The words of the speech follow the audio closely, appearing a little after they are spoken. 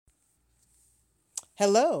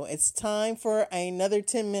Hello, it's time for another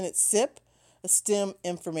 10-minute sip, a STEM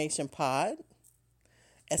information pod,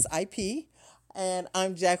 SIP, and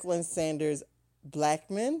I'm Jacqueline Sanders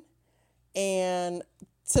Blackman. And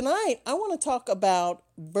tonight I want to talk about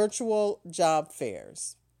virtual job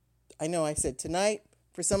fairs. I know I said tonight,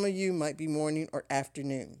 for some of you, might be morning or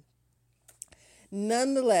afternoon.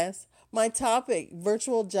 Nonetheless, my topic,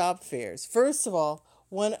 virtual job fairs. First of all,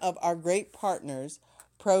 one of our great partners,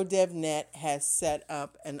 ProDevNet, has set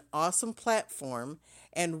up an awesome platform,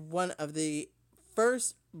 and one of the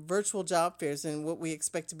first virtual job fairs, and what we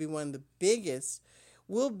expect to be one of the biggest,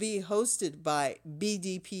 will be hosted by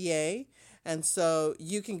BDPA. And so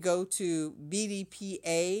you can go to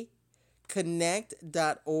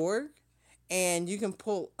bdpaconnect.org and you can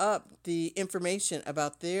pull up the information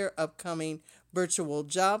about their upcoming virtual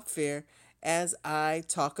job fair as I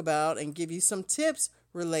talk about and give you some tips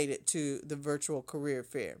related to the virtual career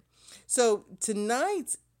fair. So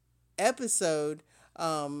tonight's episode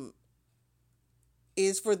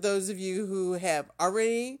is for those of you who have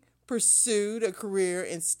already pursued a career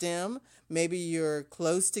in STEM. Maybe you're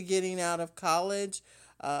close to getting out of college,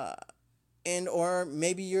 and or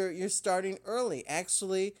maybe you're starting early.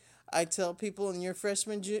 Actually, I tell people in your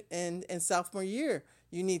freshman and sophomore year,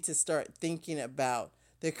 you need to start thinking about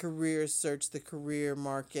the career search, the career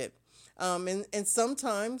market. And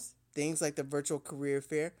sometimes things like the virtual career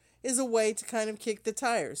fair is a way to kind of kick the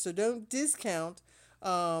tires. So don't discount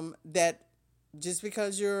that just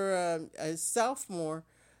because you're a sophomore,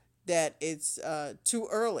 that it's too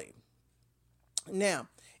early. Now,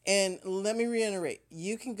 and let me reiterate,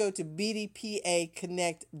 you can go to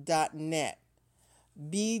bdpaconnect.net,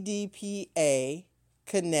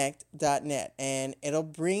 bdpaconnect.net, and it'll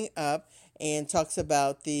bring up and talks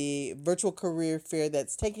about the virtual career fair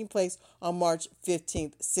that's taking place on March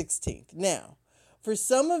 15th, 16th. Now, for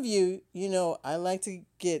some of you, I like to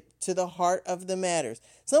get to the heart of the matters.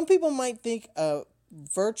 Some people might think a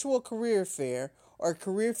virtual career fair or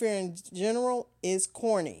career fair in general is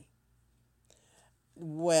corny.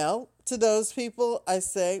 Well, to those people, I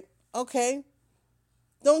say, okay,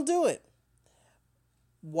 don't do it.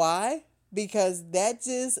 Why? Because that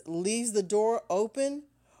just leaves the door open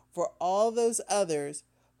for all those others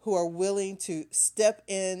who are willing to step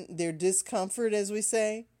in their discomfort, as we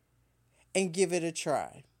say, and give it a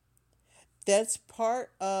try. That's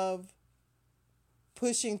part of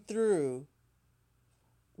pushing through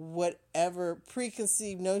whatever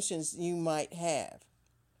preconceived notions you might have.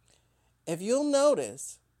 If you'll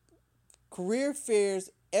notice, career fairs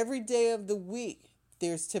every day of the week,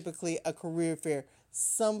 there's typically a career fair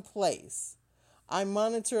someplace. I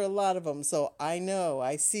monitor a lot of them, so I know,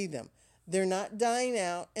 I see them. They're not dying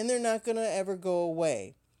out, and they're not going to ever go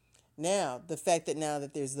away. Now, the fact that now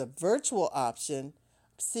that there's the virtual option, I'm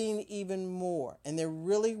seeing even more, and they're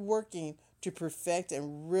really working to perfect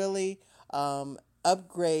and really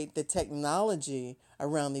upgrade the technology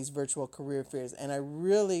around these virtual career fairs. And I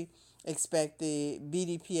really expect the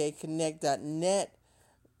bdpaconnect.net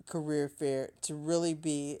career fair to really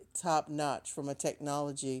be top notch from a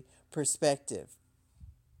technology perspective.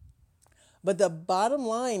 But the bottom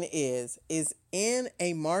line is in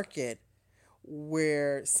a market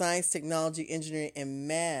where science, technology, engineering, and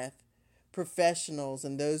math professionals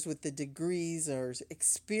and those with the degrees or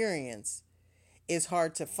experience is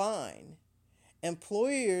hard to find,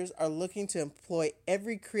 employers are looking to employ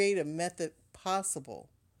every creative method possible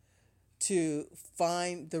to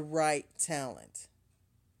find the right talent.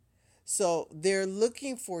 So they're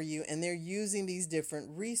looking for you, and they're using these different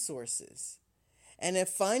resources. And if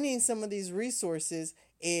finding some of these resources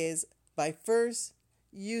is by first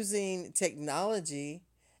using technology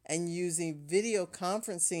and using video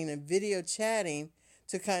conferencing and video chatting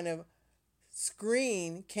to kind of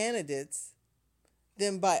screen candidates,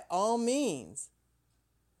 then by all means,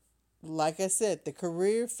 like I said, the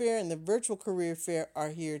career fair and the virtual career fair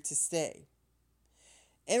are here to stay.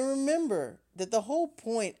 And remember that the whole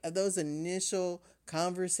point of those initial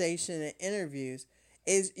conversation and interviews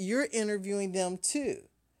is you're interviewing them too,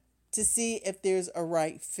 to see if there's a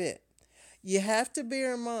right fit. You have to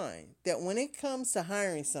bear in mind that when it comes to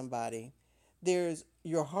hiring somebody, there's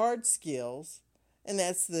your hard skills, and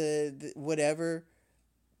that's the whatever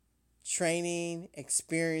training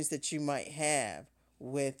experience that you might have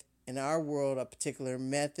with, in our world, a particular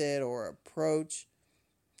method or approach.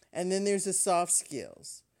 And then there's the soft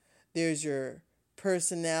skills. There's your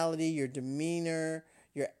personality, your demeanor,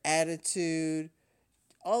 your attitude,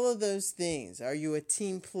 all of those things. Are you a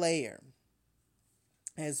team player?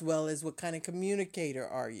 As well as what kind of communicator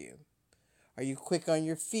are you? Are you quick on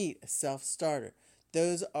your feet, a self-starter?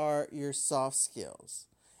 Those are your soft skills.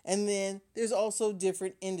 And then there's also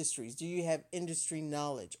different industries. Do you have industry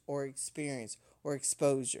knowledge or experience or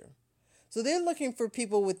exposure? So they're looking for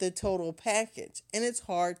people with the total package, and it's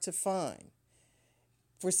hard to find.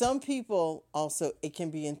 For some people, also, it can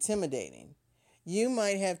be intimidating. You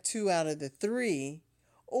might have two out of the three,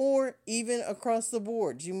 or even across the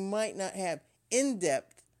board. You might not have in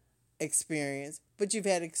depth experience, but you've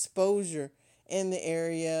had exposure in the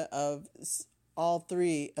area of all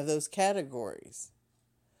three of those categories.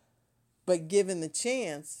 But given the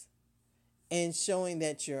chance and showing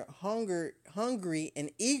that you're hungry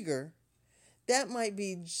and eager, that might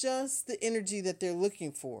be just the energy that they're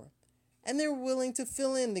looking for. And they're willing to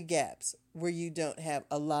fill in the gaps where you don't have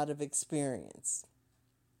a lot of experience.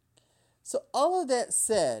 So all of that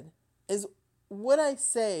said is what I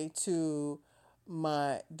say to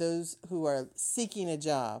those who are seeking a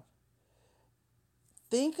job.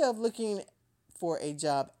 Think of looking for a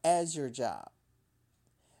job as your job.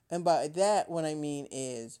 And by that, what I mean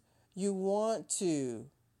is you want to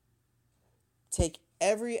take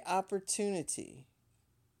every opportunity.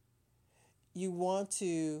 You want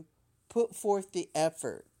to put forth the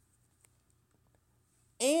effort.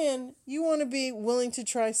 And you want to be willing to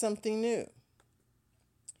try something new.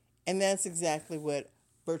 And that's exactly what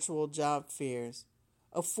virtual job fairs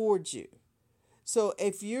afford you. So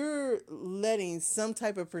if you're letting some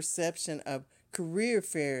type of perception of career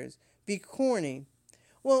fairs be corny,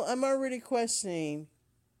 well, I'm already questioning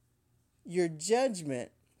your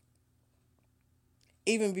judgment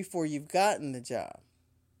even before you've gotten the job.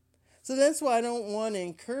 So that's why I don't want to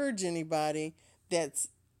encourage anybody that's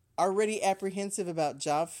already apprehensive about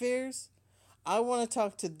job fairs. I want to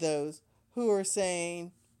talk to those who are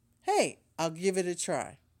saying, hey, I'll give it a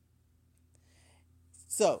try.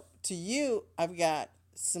 So to you, I've got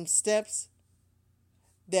some steps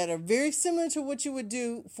that are very similar to what you would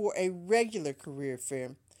do for a regular career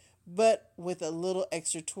fair, but with a little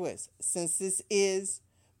extra twist, since this is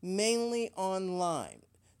mainly online.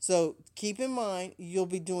 So keep in mind, you'll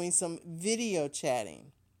be doing some video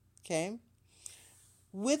chatting, okay?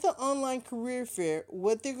 With an online career fair,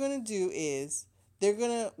 what they're going to do is they're going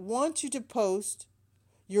to want you to post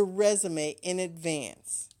your resume in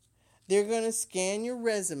advance. They're going to scan your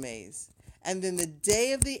resumes. And then the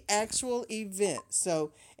day of the actual event,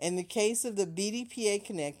 so in the case of the BDPA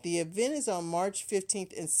Connect, the event is on March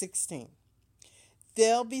 15th and 16th.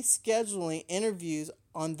 They'll be scheduling interviews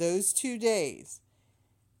on those 2 days.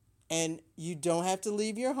 And you don't have to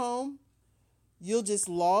leave your home. You'll just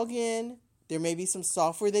log in. There may be some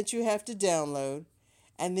software that you have to download.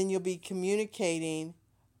 And then you'll be communicating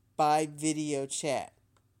by video chat.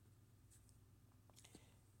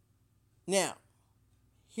 Now,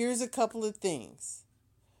 here's a couple of things.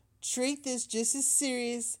 Treat this just as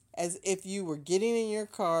serious as if you were getting in your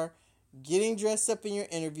car, getting dressed up in your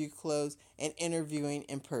interview clothes, and interviewing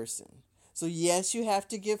in person. So yes, you have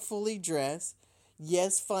to get fully dressed.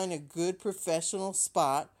 Yes, find a good professional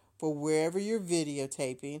spot for wherever you're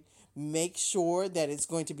videotaping. Make sure that it's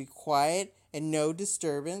going to be quiet and no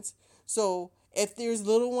disturbance. So if there's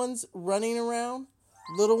little ones running around,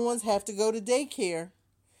 little ones have to go to daycare,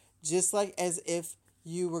 just like as if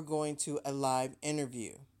you were going to a live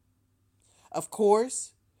interview. Of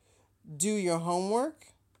course, do your homework.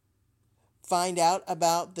 Find out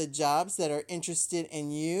about the jobs that are interested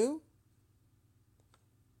in you.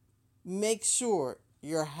 Make sure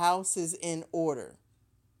your house is in order.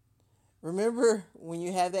 Remember, when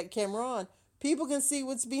you have that camera on, people can see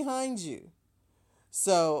what's behind you.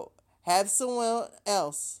 So have someone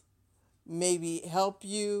else maybe help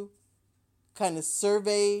you kind of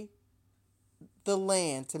survey the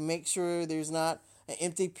land to make sure there's not an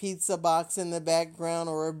empty pizza box in the background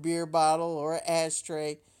or a beer bottle or an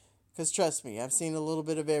ashtray. Because trust me, I've seen a little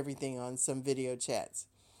bit of everything on some video chats.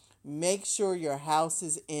 Make sure your house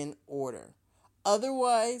is in order.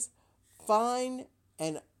 Otherwise, find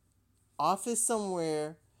an office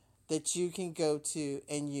somewhere that you can go to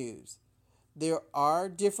and use. There are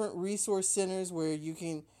different resource centers where you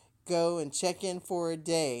can go and check in for a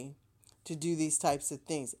day to do these types of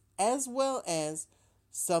things, as well as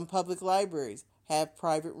some public libraries have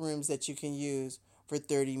private rooms that you can use for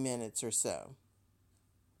 30 minutes or so.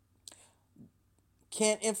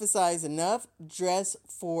 Can't emphasize enough, dress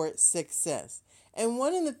for success. And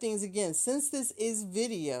one of the things, again, since this is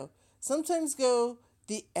video, sometimes go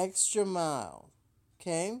the extra mile,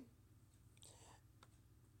 okay?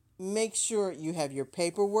 Make sure you have your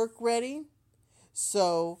paperwork ready.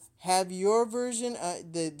 So have your version,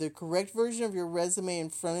 the correct version of your resume in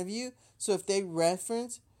front of you. So if they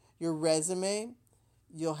reference your resume,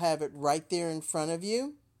 you'll have it right there in front of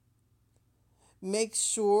you. make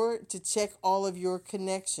sure to check all of your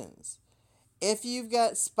connections. If you've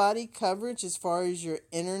got spotty coverage as far as your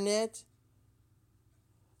internet,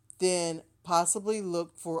 then possibly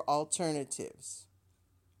look for alternatives.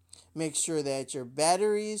 Make sure that your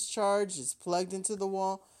battery is charged, is plugged into the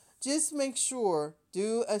wall. Just make sure,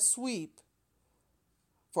 do a sweep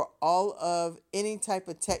for all of any type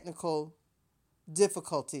of technical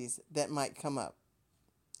difficulties that might come up.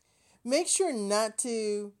 Make sure not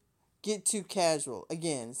to get too casual.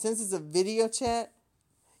 Again, since it's a video chat,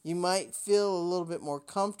 you might feel a little bit more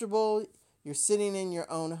comfortable. You're sitting in your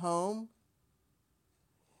own home.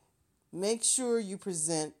 Make sure you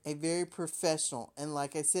present a very professional, and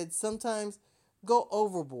like I said, sometimes go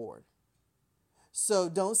overboard. So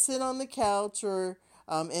don't sit on the couch or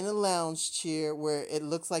in a lounge chair where it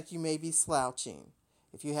looks like you may be slouching.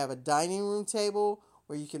 If you have a dining room table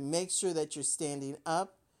where you can make sure that you're standing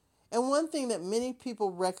up. And one thing that many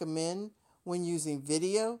people recommend when using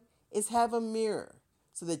video is have a mirror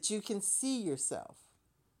so that you can see yourself.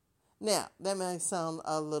 Now, that might sound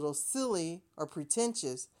a little silly or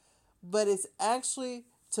pretentious, but it's actually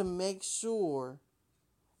to make sure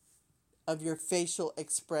of your facial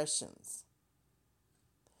expressions.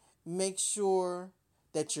 Make sure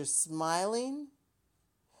that you're smiling,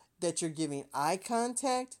 that you're giving eye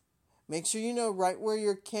contact. Make sure you know right where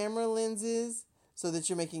your camera lens is so that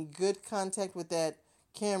you're making good contact with that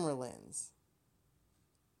camera lens.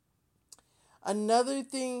 Another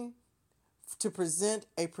thing to present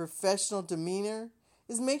a professional demeanor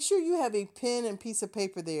is make sure you have a pen and piece of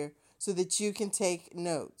paper there so that you can take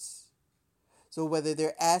notes. So whether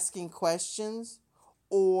they're asking questions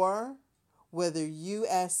or whether you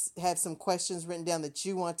have some questions written down that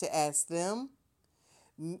you want to ask them,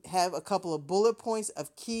 have a couple of bullet points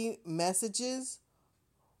of key messages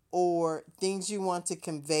or things you want to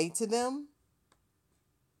convey to them.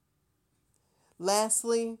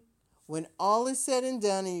 Lastly, when all is said and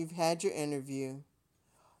done and you've had your interview,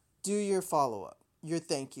 do your follow-up, your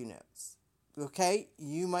thank you notes. Okay?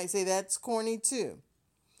 You might say that's corny too.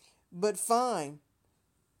 But fine.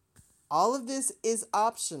 All of this is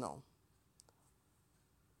optional.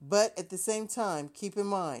 But at the same time, keep in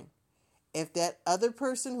mind, if that other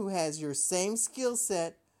person who has your same skill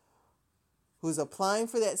set, who's applying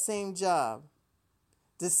for that same job,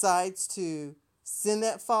 decides to send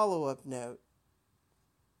that follow-up note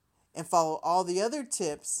and follow all the other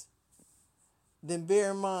tips, then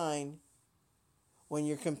bear in mind when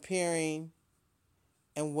you're comparing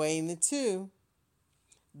and weighing the two,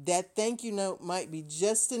 that thank you note might be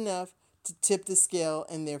just enough to tip the scale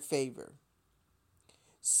in their favor.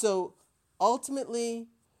 So ultimately,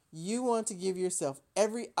 you want to give yourself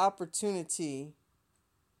every opportunity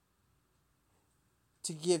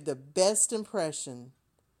to give the best impression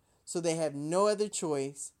so they have no other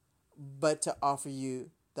choice but to offer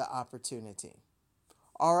you the opportunity.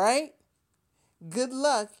 All right? Good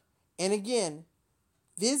luck. And again,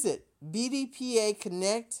 visit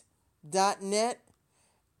bdpaconnect.net.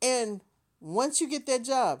 And once you get that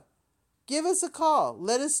job, give us a call.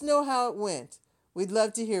 Let us know how it went. We'd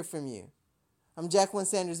love to hear from you. I'm Jacqueline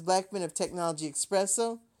Sanders Blackman of Technology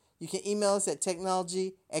Expresso. You can email us at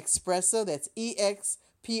technologyexpresso, that's EXPRESSO,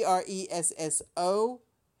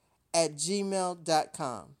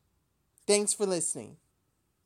 @gmail.com. Thanks for listening.